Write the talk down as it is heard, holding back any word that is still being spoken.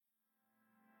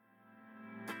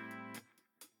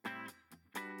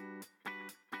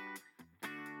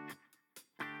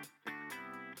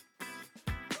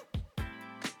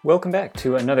Welcome back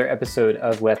to another episode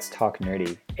of Let's Talk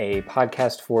Nerdy, a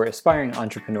podcast for aspiring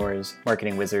entrepreneurs,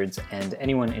 marketing wizards, and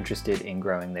anyone interested in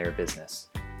growing their business.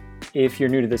 If you're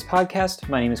new to this podcast,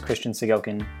 my name is Christian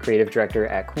Sigelkin, Creative Director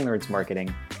at Cool Nerds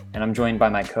Marketing, and I'm joined by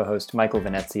my co-host Michael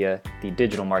Venezia, the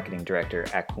Digital Marketing Director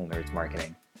at Cool Nerds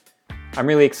Marketing. I'm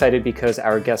really excited because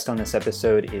our guest on this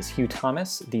episode is Hugh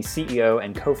Thomas, the CEO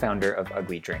and co-founder of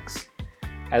Ugly Drinks.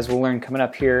 As we'll learn coming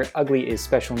up here, Ugly is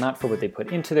special not for what they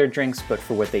put into their drinks, but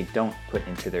for what they don't put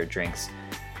into their drinks.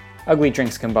 Ugly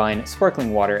Drinks combine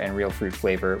sparkling water and real fruit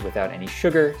flavor without any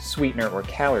sugar, sweetener, or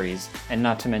calories, and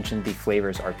not to mention the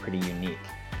flavors are pretty unique.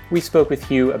 We spoke with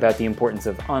Hugh about the importance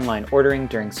of online ordering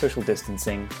during social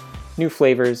distancing, new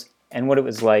flavors, and what it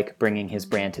was like bringing his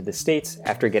brand to the States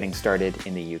after getting started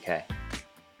in the UK.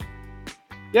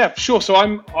 Yeah, sure. So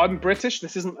I'm British.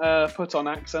 This isn't a put-on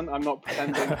accent. I'm not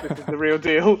pretending this is the real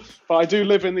deal. But I do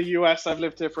live in the US. I've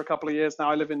lived here for a couple of years now.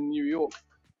 I live in New York.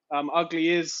 Ugly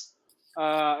is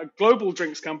a global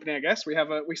drinks company, I guess.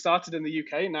 We started in the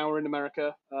UK. Now we're in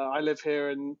America. I live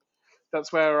here, and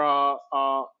that's where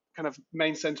our kind of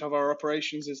main center of our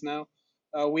operations is now.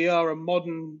 We are a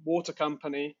modern water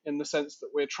company in the sense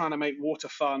that we're trying to make water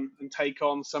fun and take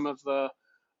on some of the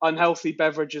unhealthy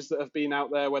beverages that have been out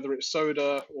there, whether it's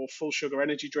soda or full sugar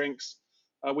energy drinks.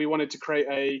 We wanted to create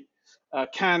a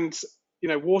canned,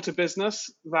 water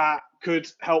business that could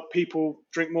help people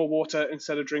drink more water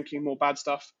instead of drinking more bad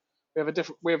stuff.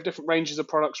 We have different ranges of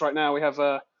products right now. We have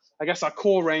I guess our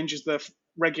core range is the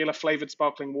regular flavored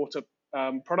sparkling water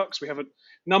products. We have a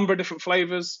number of different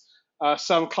flavors.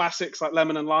 Some classics like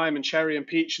lemon and lime and cherry and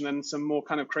peach, and then some more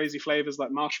kind of crazy flavors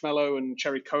like marshmallow and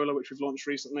cherry cola, which we've launched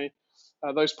recently.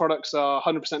 Those products are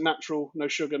 100% natural, no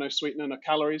sugar, no sweetener, no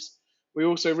calories. We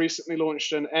also recently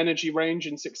launched an energy range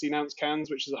in 16-ounce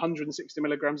cans, which is 160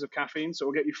 milligrams of caffeine, so it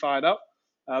will get you fired up.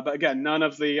 But again, none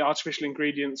of the artificial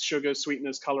ingredients, sugars,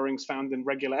 sweeteners, colorings found in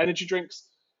regular energy drinks.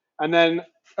 And then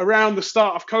around the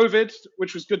start of COVID,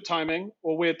 which was good timing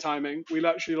or weird timing, we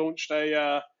actually launched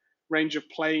a range of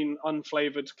plain,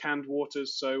 unflavored canned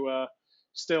waters, so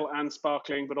still and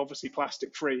sparkling, but obviously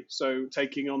plastic free. So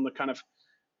taking on the kind of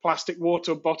plastic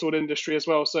water bottled industry as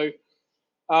well. So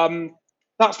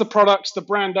that's the products. The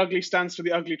brand Ugly stands for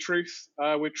the ugly truth.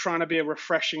 We're trying to be a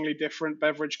refreshingly different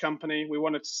beverage company. We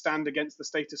wanted to stand against the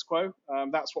status quo.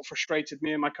 That's what frustrated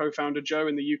me and my co-founder Joe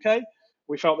in the UK.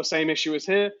 We felt the same issue as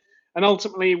here. And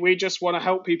ultimately, we just want to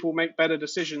help people make better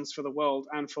decisions for the world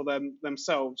and for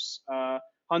themselves.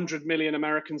 100 million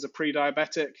Americans are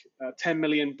pre-diabetic. 10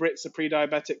 million Brits are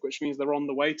pre-diabetic, which means they're on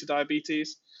the way to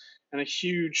diabetes. And a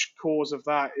huge cause of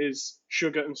that is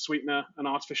sugar and sweetener and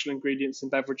artificial ingredients in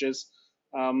beverages.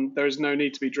 There is no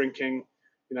need to be drinking,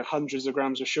 hundreds of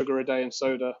grams of sugar a day in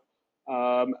soda.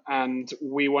 And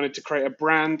we wanted to create a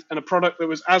brand and a product that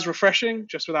was as refreshing,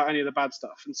 just without any of the bad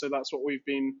stuff. And so that's what we've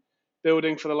been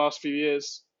building for the last few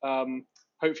years.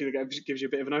 Hopefully that gives you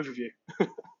a bit of an overview.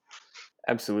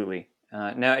 Absolutely.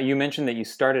 Now, you mentioned that you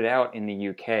started out in the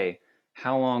UK.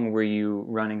 How long were you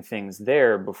running things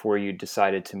there before you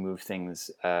decided to move things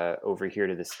over here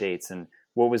to the States? And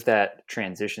what was that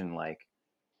transition like?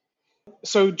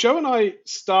 So Joe and I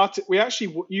we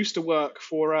actually used to work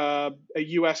for a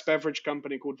US beverage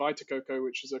company called Vita Coco,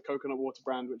 which is a coconut water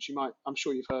brand, which I'm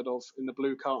sure you've heard of in the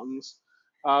blue cartons.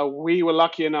 We were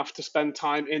lucky enough to spend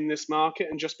time in this market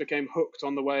and just became hooked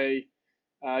on the way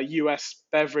US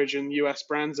beverage and US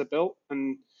brands are built,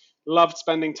 and loved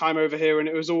spending time over here. And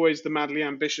it was always the madly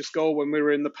ambitious goal when we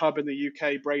were in the pub in the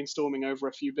UK brainstorming over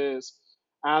a few beers.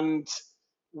 And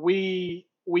we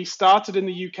started in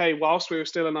the UK whilst we were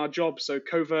still in our jobs, so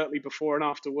covertly before and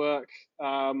after work,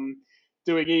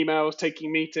 doing emails,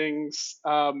 taking meetings.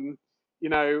 It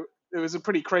was a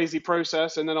pretty crazy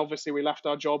process. And then obviously we left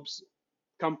our jobs.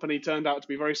 Company turned out to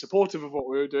be very supportive of what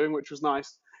we were doing, which was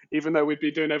nice, even though we'd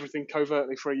be doing everything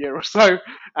covertly for a year or so.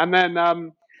 And then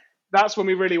that's when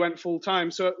we really went full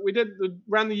time. So we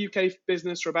ran the UK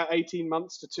business for about 18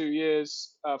 months to 2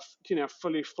 years,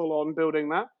 fully full on building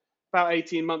that. About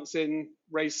 18 months in,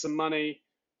 raised some money.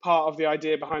 Part of the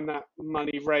idea behind that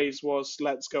money raised was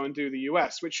let's go and do the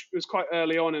US, which was quite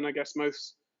early on in, I guess,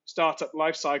 most startup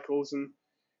life cycles. And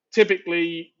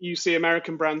typically you see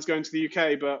American brands going to the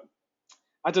UK, but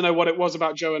I don't know what it was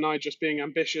about Joe and I just being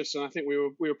ambitious. And I think we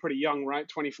were pretty young, right?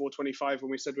 24, 25 when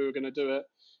we said we were going to do it.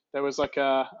 There was like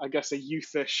a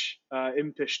youthish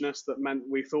impishness that meant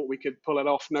we thought we could pull it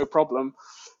off, no problem.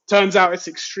 Turns out it's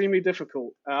extremely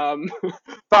difficult.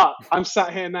 But I'm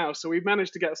sat here now, so we've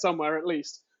managed to get somewhere at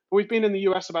least. We've been in the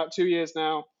US about 2 years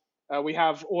now. We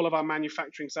have all of our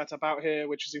manufacturing set up out here,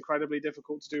 which is incredibly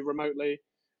difficult to do remotely.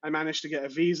 I managed to get a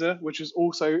visa, which was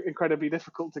also incredibly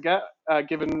difficult to get,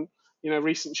 given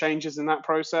recent changes in that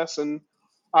process. And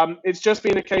it's just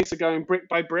been a case of going brick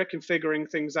by brick and figuring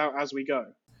things out as we go.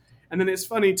 And then it's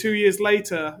funny, 2 years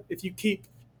later, if you keep,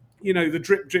 the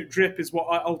drip, drip, drip is what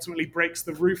ultimately breaks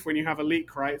the roof when you have a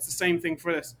leak, right? It's the same thing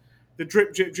for this. The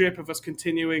drip, drip, drip of us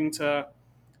continuing to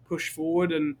push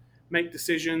forward and make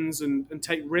decisions and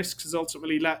take risks has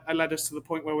ultimately led us to the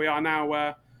point where we are now,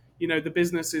 where the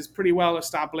business is pretty well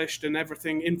established and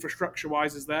everything infrastructure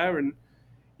wise is there. And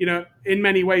in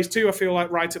many ways too, I feel like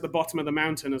right at the bottom of the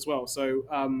mountain as well. So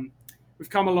we've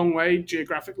come a long way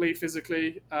geographically,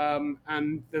 physically,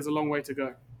 and there's a long way to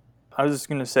go. I was just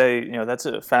going to say, that's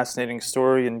a fascinating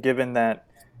story, and given that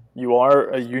you are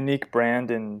a unique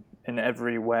brand in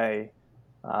every way,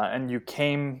 and you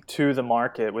came to the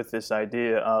market with this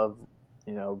idea of,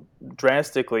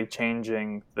 drastically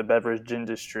changing the beverage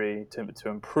industry to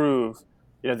improve,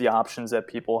 the options that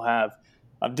people have.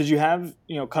 Did you have,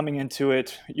 coming into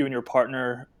it, you and your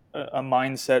partner, a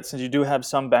mindset, since you do have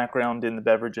some background in the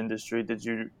beverage industry, did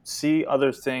you see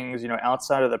other things,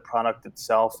 outside of the product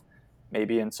itself,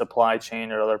 maybe in supply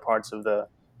chain or other parts of the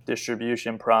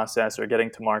distribution process or getting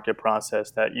to market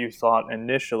process, that you thought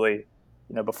initially,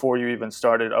 before you even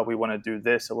started, we want to do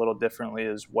this a little differently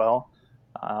as well?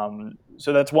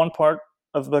 So that's one part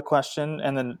of the question.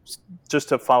 And then just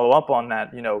to follow up on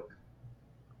that,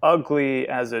 ugly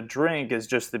as a drink is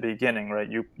just the beginning, right?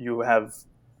 You have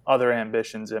other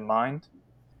ambitions in mind.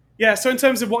 Yeah, so in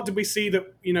terms of what did we see that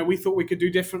we thought we could do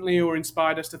differently or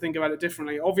inspired us to think about it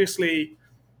differently, obviously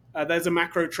there's a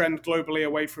macro trend globally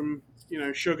away from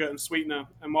sugar and sweetener.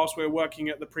 And whilst we were working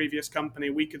at the previous company,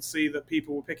 we could see that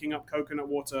people were picking up coconut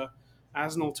water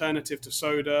as an alternative to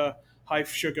soda, high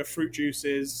sugar fruit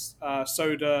juices,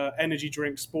 soda, energy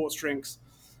drinks, sports drinks.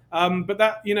 But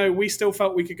that we still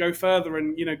felt we could go further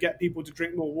and get people to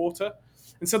drink more water.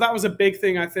 And so that was a big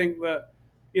thing. I think that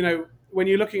when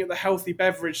you're looking at the healthy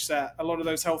beverage set, a lot of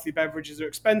those healthy beverages are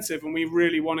expensive, and we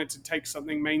really wanted to take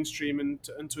something mainstream and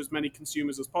to as many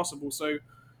consumers as possible. So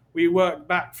we worked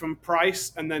back from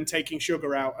price and then taking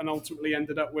sugar out, and ultimately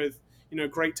ended up with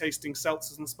great tasting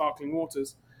seltzers and sparkling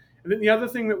waters. And then the other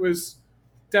thing that was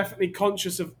definitely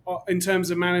conscious of in terms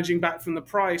of managing back from the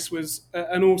price was,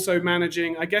 and also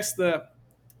managing, I guess the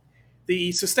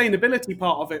sustainability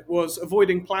part of it was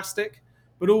avoiding plastic,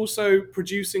 but also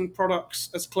producing products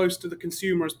as close to the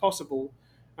consumer as possible.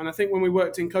 And I think when we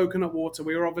worked in coconut water,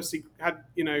 we were obviously had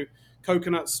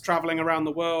coconuts traveling around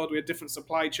the world. We had different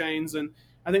supply chains, and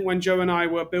I think when Joe and I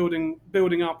were building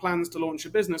our plans to launch a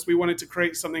business, we wanted to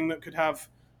create something that could have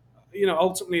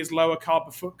ultimately as lower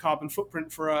carbon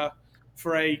footprint for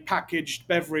a packaged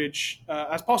beverage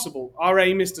as possible. Our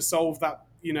aim is to solve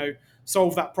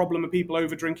that problem of people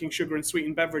over drinking sugar and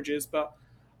sweetened beverages, but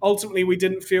ultimately we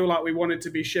didn't feel like we wanted to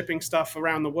be shipping stuff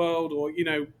around the world, or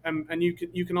and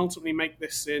you can ultimately make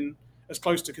this in as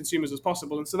close to consumers as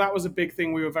possible. And so that was a big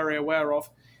thing we were very aware of.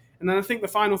 And then I think the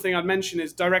final thing I'd mention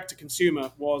is direct to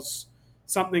consumer was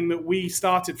something that we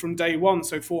started from day one.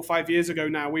 So 4 or 5 years ago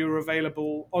now, we were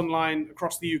available online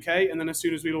across the UK. And then as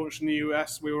soon as we launched in the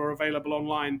US, we were available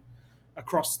online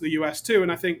across the US too.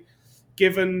 And I think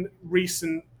given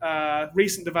recent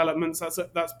developments,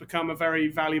 that's become a very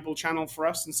valuable channel for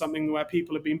us, and something where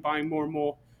people have been buying more and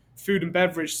more food and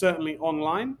beverage, certainly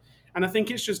online. And I think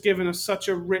it's just given us such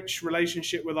a rich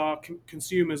relationship with our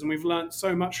consumers, and we've learned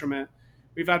so much from it.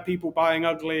 We've had people buying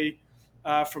Ugly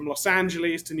from Los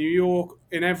Angeles to New York,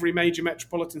 in every major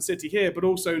metropolitan city here, but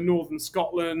also northern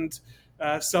Scotland,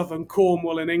 southern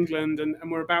Cornwall in England, and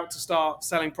we're about to start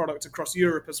selling product across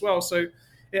Europe as well. So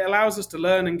it allows us to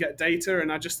learn and get data,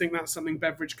 and I just think that's something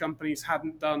beverage companies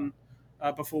hadn't done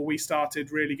before we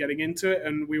started really getting into it.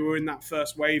 And we were in that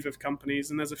first wave of companies,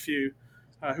 and there's a few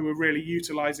who are really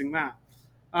utilizing that.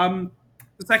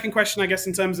 The second question, I guess,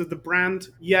 in terms of the brand,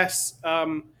 yes,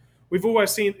 we've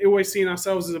always seen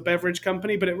ourselves as a beverage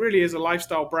company, but it really is a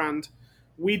lifestyle brand.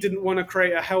 We didn't want to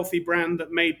create a healthy brand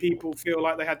that made people feel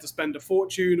like they had to spend a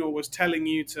fortune or was telling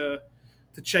you to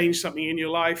change something in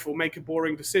your life or make a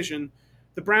boring decision.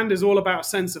 The brand is all about a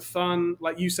sense of fun,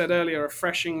 like you said earlier, a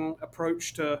refreshing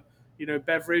approach to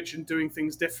beverage and doing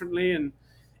things differently. And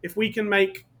if we can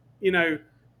make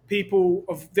people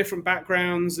of different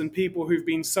backgrounds and people who've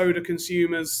been soda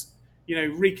consumers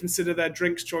reconsider their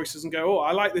drinks choices and go, oh,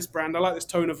 I like this brand, I like this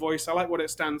tone of voice, I like what it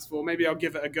stands for, maybe I'll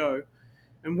give it a go,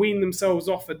 and wean themselves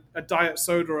off a diet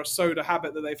soda or a soda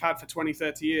habit that they've had for 20,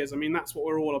 30 years. I mean, that's what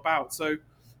we're all about. So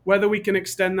whether we can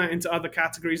extend that into other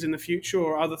categories in the future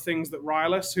or other things that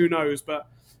rile us, who knows? But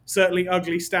certainly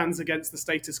Ugly stands against the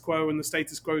status quo, and the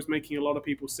status quo is making a lot of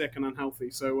people sick and unhealthy.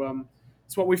 So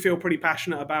it's what we feel pretty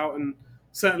passionate about, and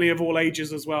certainly of all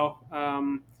ages as well.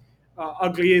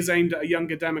 Ugly is aimed at a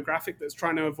younger demographic that's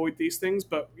trying to avoid these things,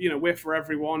 but we're for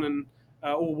everyone and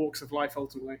all walks of life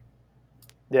ultimately.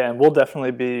 Yeah, and we'll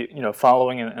definitely be,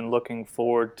 following and looking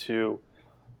forward to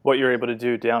what you're able to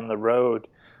do down the road.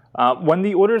 When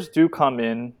the orders do come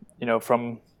in,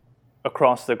 from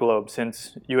across the globe,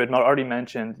 since you had already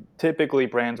mentioned, typically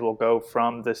brands will go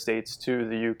from the States to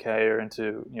the UK or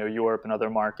into, Europe and other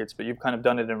markets, but you've kind of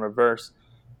done it in reverse.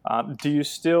 Do you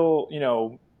still,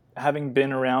 having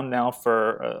been around now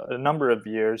for a number of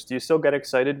years, do you still get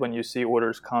excited when you see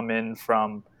orders come in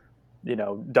from,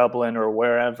 Dublin or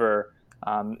wherever?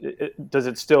 Does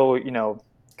it still,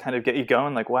 kind of get you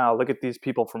going? Like, wow, look at these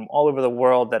people from all over the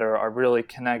world that are really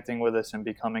connecting with us and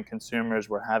becoming consumers.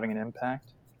 We're having an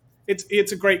impact.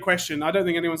 It's a great question. I don't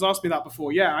think anyone's asked me that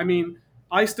before. Yeah, I mean,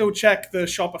 I still check the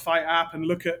Shopify app and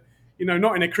look at,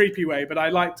 not in a creepy way, but I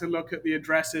like to look at the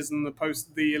addresses and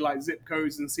the like zip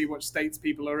codes and see what states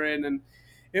people are in. And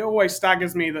it always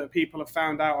staggers me that people have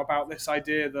found out about this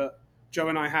idea that Joe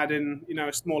and I had in,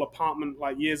 a small apartment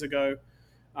like years ago.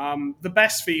 The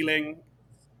best feeling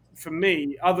for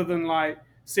me, other than like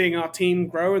seeing our team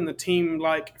grow and the team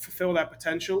like fulfill their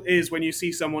potential, is when you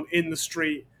see someone in the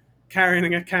street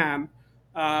carrying a can,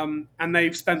 and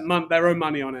they've spent their own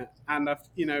money on it. And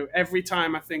every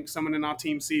time I think someone in our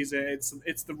team sees it,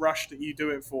 it's the rush that you do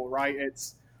it for, right?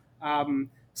 It's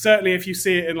certainly if you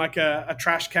see it in like a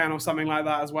trash can or something like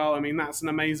that as well. I mean, that's an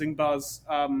amazing buzz.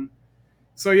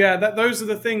 So yeah, those are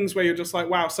the things where you're just like,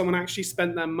 wow, someone actually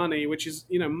spent their money, which is,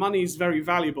 money's very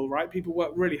valuable, right? People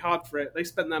work really hard for it. They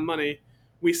spent their money.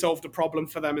 We solved a problem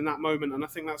for them in that moment. And I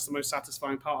think that's the most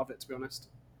satisfying part of it, to be honest.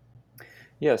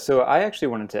 Yeah, so I actually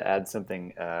wanted to add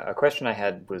something. A question I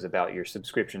had was about your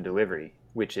subscription delivery,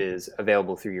 which is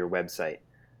available through your website.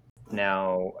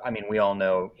 Now, I mean, we all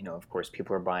know, of course,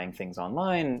 people are buying things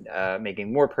online,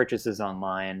 making more purchases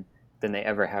online than they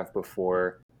ever have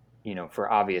before,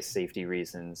 for obvious safety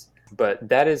reasons. But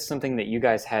that is something that you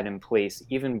guys had in place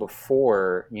even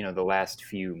before, the last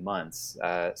few months,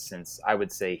 since I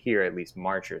would say here at least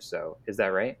March or so. Is that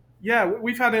right? Yeah,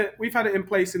 we've had it in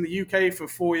place in the UK for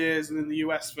 4 years and in the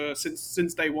US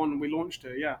since day one when we launched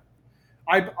it. Yeah.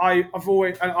 I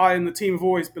and the team have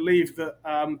always believed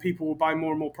that people will buy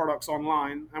more and more products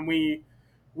online, and we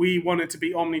want it to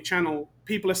be omni-channel.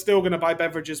 People are still going to buy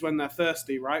beverages when they're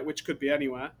thirsty, right? Which could be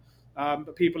anywhere,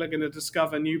 but people are going to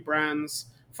discover new brands,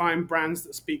 find brands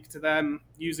that speak to them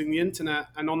using the internet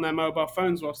and on their mobile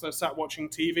phones whilst they're sat watching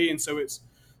TV. And so it's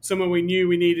somewhere we knew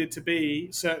we needed to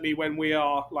be. Certainly, when we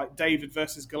are like David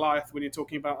versus Goliath, when you're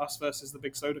talking about us versus the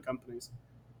big soda companies.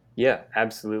 Yeah,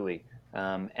 absolutely.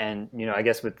 And, I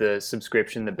guess with the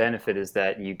subscription, the benefit is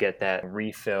that you get that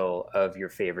refill of your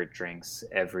favorite drinks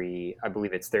every, I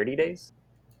believe it's 30 days.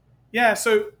 Yeah.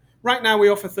 So right now we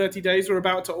offer 30 days. We're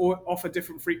about to offer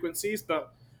different frequencies,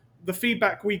 but the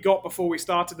feedback we got before we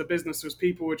started the business was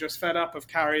people were just fed up of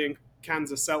carrying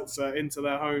cans of seltzer into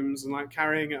their homes and like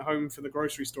carrying it home for the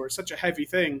grocery store. It's such a heavy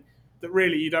thing that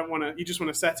really you just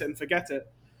want to set it and forget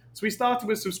it. So we started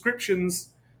with subscriptions.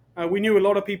 We knew a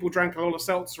lot of people drank a lot of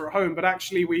seltzer at home, but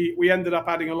actually we ended up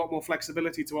adding a lot more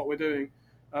flexibility to what we're doing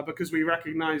because we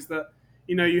recognized that,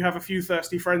 you have a few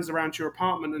thirsty friends around your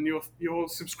apartment and your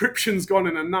subscription's gone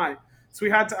in a night. So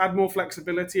we had to add more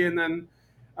flexibility. And then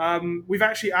we've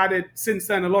actually added since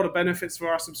then a lot of benefits for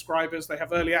our subscribers. They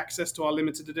have early access to our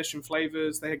limited edition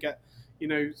flavors. They get,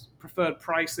 preferred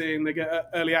pricing. They get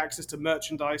early access to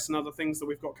merchandise and other things that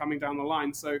we've got coming down the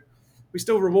line. So we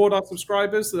still reward our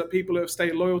subscribers so that people who have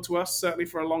stayed loyal to us, certainly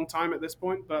for a long time at this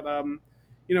point. But,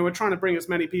 we're trying to bring as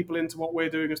many people into what we're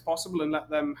doing as possible and let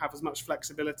them have as much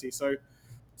flexibility. So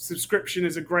subscription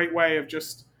is a great way of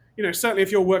just, certainly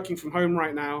if you're working from home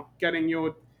right now, getting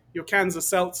your cans of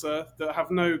seltzer that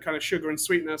have no kind of sugar and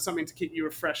sweetener, something to keep you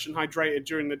refreshed and hydrated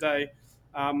during the day.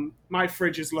 My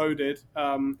fridge is loaded.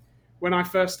 When I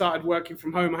first started working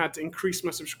from home, I had to increase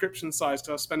my subscription size because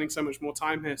I was spending so much more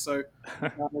time here. So I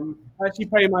actually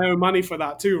pay my own money for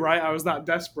that too, right? I was that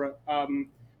desperate.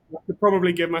 I could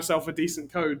probably give myself a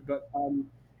decent code, but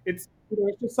it's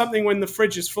it's just something when the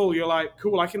fridge is full, you're like,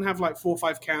 cool, I can have like 4 or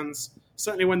 5 cans.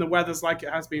 Certainly when the weather's like it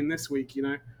has been this week,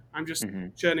 I'm just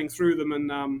churning through them.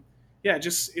 And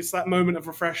just it's that moment of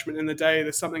refreshment in the day.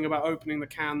 There's something about opening the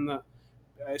can that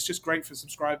it's just great for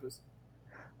subscribers.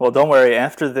 Well, don't worry.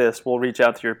 After this, we'll reach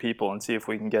out to your people and see if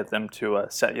we can get them to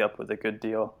set you up with a good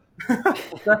deal.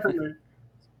 Definitely.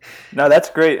 No, that's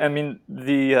great. I mean,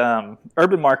 the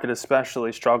urban market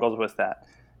especially struggles with that.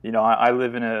 I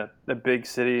live in a big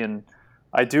city, and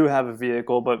I do have a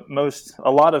vehicle, but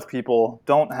a lot of people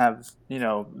don't have,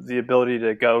 the ability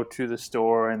to go to the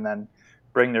store and then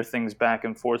bring their things back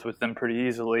and forth with them pretty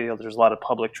easily. There's a lot of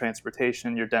public transportation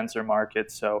in your denser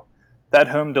markets. So that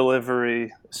home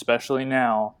delivery, especially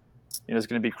now, is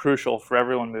going to be crucial for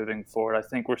everyone moving forward. I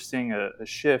think we're seeing a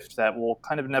shift that will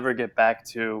kind of never get back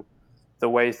to the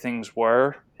way things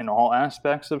were in all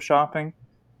aspects of shopping.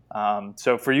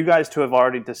 So for you guys to have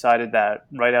already decided that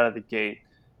right out of the gate,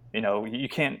 you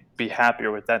can't be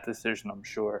happier with that decision, I'm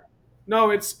sure. No,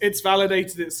 it's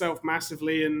validated itself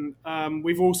massively, and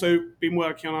we've also been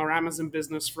working on our Amazon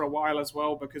business for a while as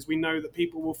well, because we know that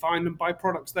people will find and buy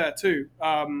products there too.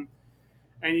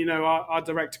 And our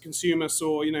direct to consumer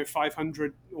saw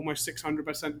 500, almost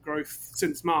 600% growth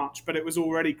since March, but it was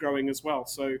already growing as well.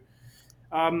 So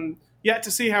yet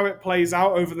to see how it plays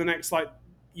out over the next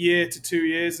year to 2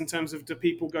 years in terms of, do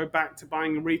people go back to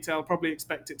buying in retail? Probably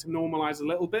expect it to normalize a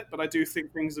little bit, but I do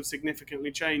think things have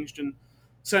significantly changed. And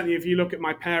certainly if you look at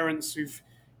my parents who've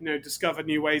discovered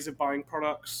new ways of buying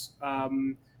products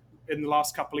in the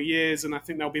last couple of years, and I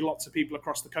think there'll be lots of people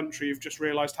across the country who've just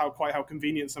realized how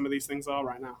convenient some of these things are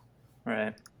right now.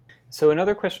 Right. So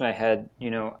another question I had,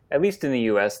 at least in the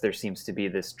US, there seems to be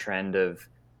this trend of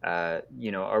a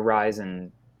rise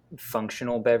in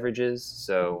functional beverages.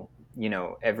 So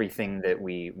everything that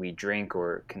we drink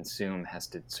or consume has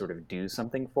to sort of do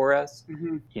something for us.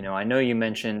 Mm-hmm. I know you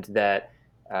mentioned that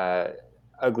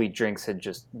Ugly Drinks had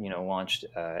just launched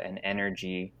an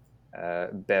energy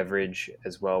beverage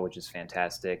as well, which is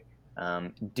fantastic.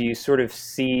 Do you sort of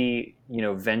see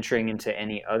venturing into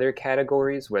any other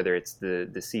categories, whether it's the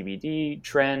CBD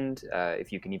trend,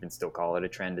 if you can even still call it a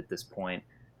trend at this point,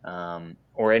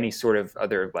 or any sort of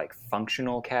other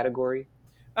functional category?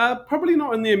 Probably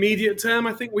not in the immediate term.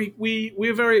 I think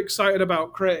we're very excited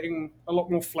about creating a lot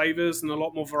more flavors and a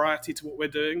lot more variety to what we're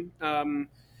doing.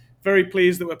 Very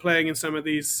pleased that we're playing in some of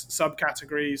these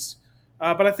subcategories.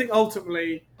 But I think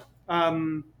ultimately, we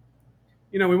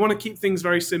want to keep things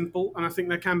very simple. And I think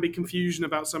there can be confusion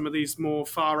about some of these more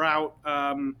far out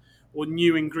or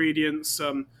new ingredients.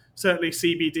 Certainly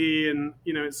CBD and,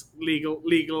 it's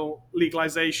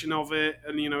legalization of it.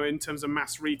 And, in terms of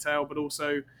mass retail, but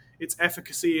also its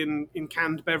efficacy in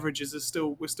canned beverages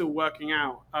we're still working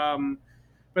out.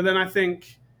 But then I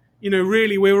think,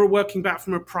 really we're working back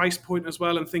from a price point as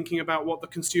well and thinking about what the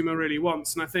consumer really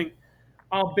wants. And I think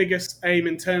our biggest aim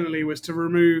internally was to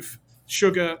remove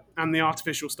sugar and the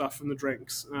artificial stuff from the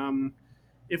drinks.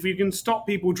 If we can stop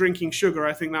people drinking sugar,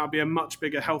 I think that would be a much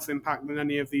bigger health impact than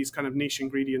any of these kind of niche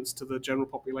ingredients to the general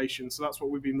population. So that's what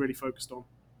we've been really focused on.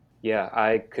 Yeah,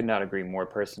 I could not agree more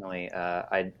personally.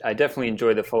 I definitely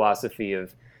enjoy the philosophy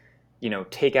of,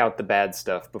 take out the bad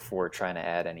stuff before trying to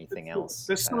add anything else.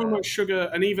 There's so much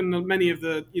sugar, and even many of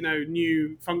the,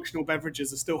 new functional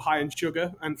beverages are still high in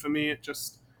sugar. And for me, it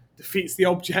just defeats the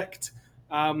object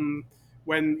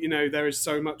when, there is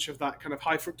so much of that kind of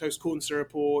high fructose corn syrup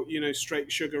or,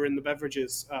 straight sugar in the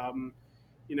beverages.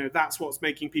 That's what's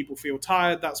making people feel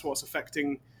tired. That's what's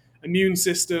affecting immune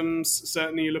systems.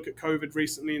 Certainly you look at COVID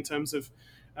recently in terms of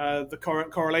the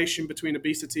correlation between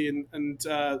obesity and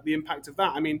the impact of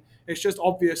that. I mean, it's just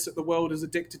obvious that the world is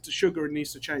addicted to sugar and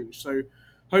needs to change. So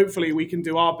hopefully we can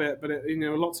do our bit, but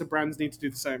lots of brands need to do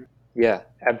the same. Yeah,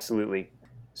 absolutely.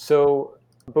 So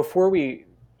before we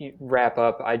wrap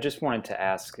up, I just wanted to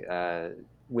ask,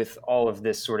 with all of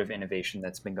this sort of innovation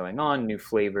that's been going on, new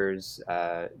flavors,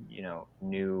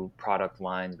 new product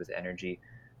lines with energy,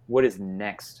 what is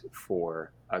next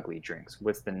for Ugly Drinks?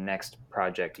 What's the next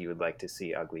project you would like to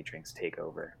see Ugly Drinks take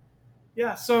over?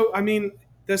 Yeah, so,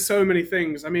 there's so many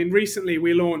things. Recently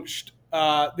we launched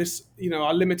this,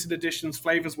 our limited editions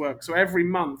flavors work. So every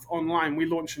month online, we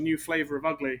launch a new flavor of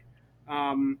Ugly.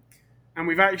 And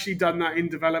we've actually done that in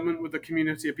development with the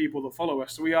community of people that follow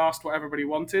us. So we asked what everybody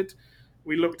wanted.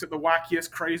 We looked at the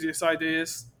wackiest, craziest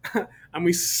ideas, and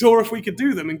we saw if we could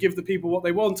do them and give the people what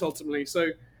they want ultimately. So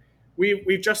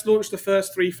we've just launched the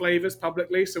first 3 flavors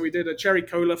publicly. So we did a cherry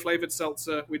cola flavored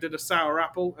seltzer, we did a sour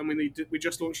apple, and we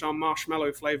just launched our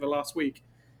marshmallow flavor last week.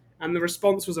 And the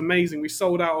response was amazing. We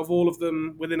sold out of all of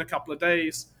them within a couple of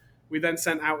days. We then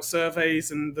sent out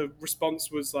surveys, and the response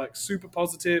was super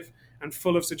positive and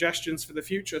full of suggestions for the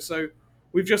future. So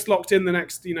we've just locked in the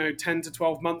next 10 to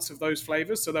 12 months of those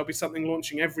flavors. So there'll be something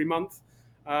launching every month.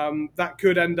 That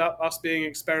could end up us being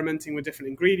experimenting with different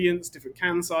ingredients, different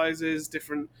can sizes,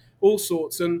 different all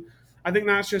sorts. And I think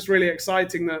that's just really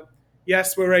exciting that,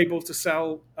 yes, we're able to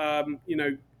sell, our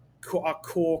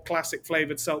core classic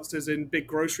flavored seltzers in big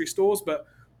grocery stores, but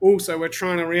also we're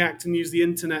trying to react and use the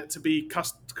internet to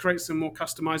create some more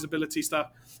customizability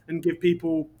stuff and give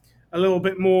people a little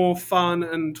bit more fun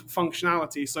and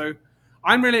functionality. So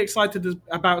I'm really excited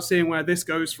about seeing where this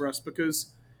goes for us,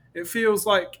 because it feels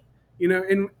like,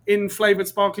 in flavored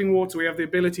sparkling water, we have the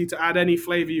ability to add any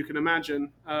flavor you can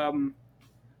imagine.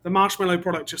 The marshmallow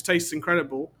product just tastes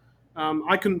incredible.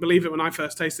 I couldn't believe it when I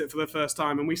first tasted it for the first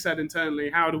time, and we said internally,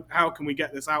 how can we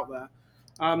get this out there?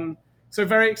 So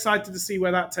very excited to see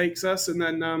where that takes us. And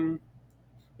then,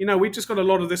 we've just got a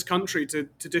lot of this country to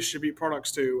distribute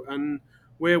products to, and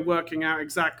we're working out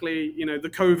exactly, the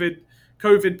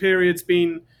COVID period's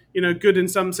been, good in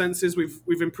some senses.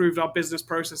 We've improved our business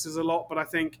processes a lot, but I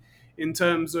think in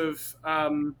terms of,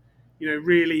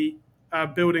 really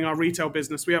building our retail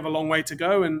business, we have a long way to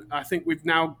go. And I think we've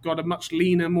now got a much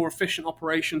leaner, more efficient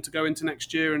operation to go into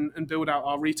next year and build out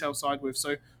our retail side with.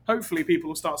 So hopefully people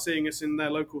will start seeing us in their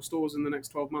local stores in the next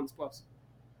 12 months plus.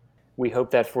 We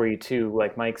hope that for you too.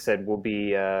 Like Mike said, we'll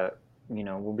be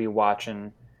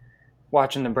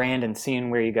watching the brand and seeing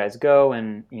where you guys go,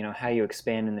 and how you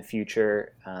expand in the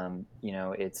future.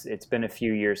 It's been a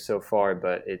few years so far,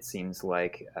 but it seems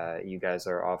like you guys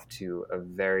are off to a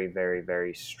very, very,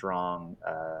 very strong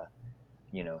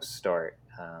start,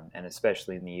 and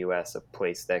especially in the US, a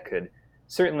place that could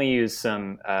certainly use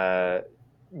some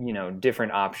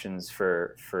different options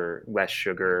for less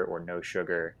sugar or no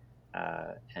sugar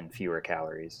and fewer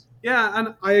calories. Yeah,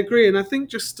 and I agree. And I think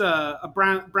just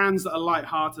brands that are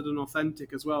lighthearted and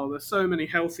authentic as well. There's so many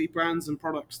healthy brands and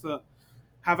products that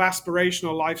have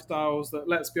aspirational lifestyles that,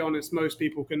 let's be honest, most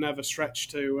people can never stretch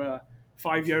to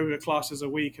 5 yoga classes a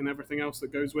week and everything else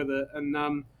that goes with it.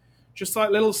 And just like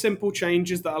little simple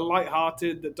changes that are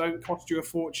lighthearted, that don't cost you a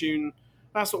fortune.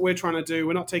 That's what we're trying to do.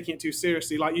 We're not taking it too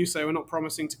seriously. Like you say, we're not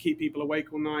promising to keep people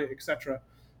awake all night, etc.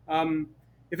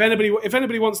 If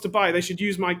anybody wants to buy, they should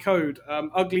use my code,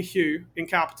 UGLYHUGH, in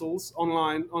capitals,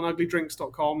 online on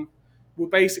uglydrinks.com. Will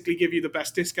basically give you the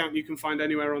best discount you can find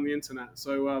anywhere on the internet.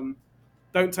 So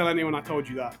don't tell anyone I told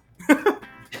you that.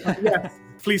 Yes,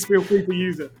 please feel free to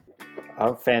use it.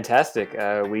 Oh, fantastic.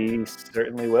 We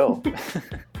certainly will.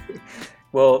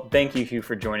 Well, thank you, Hugh,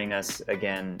 for joining us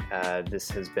again. This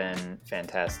has been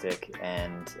fantastic,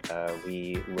 and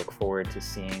we look forward to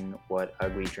seeing what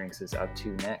Ugly Drinks is up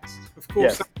to next. Of course,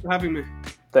 yes. Thanks for having me.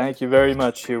 Thank you very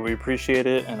much, Hugh. We appreciate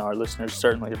it, and our listeners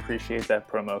certainly appreciate that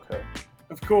promo code.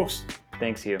 Of course.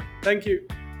 Thanks, Hugh. Thank you.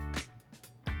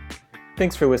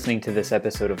 Thanks for listening to this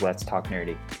episode of Let's Talk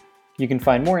Nerdy. You can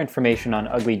find more information on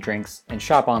Ugly Drinks and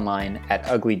shop online at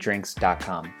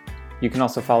uglydrinks.com. You can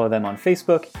also follow them on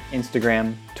Facebook,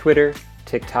 Instagram, Twitter,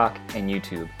 TikTok, and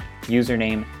YouTube.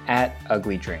 Username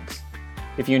 @UglyDrinks.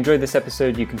 If you enjoyed this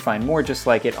episode, you can find more just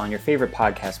like it on your favorite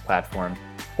podcast platform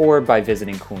or by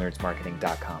visiting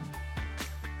coolnerdsmarketing.com.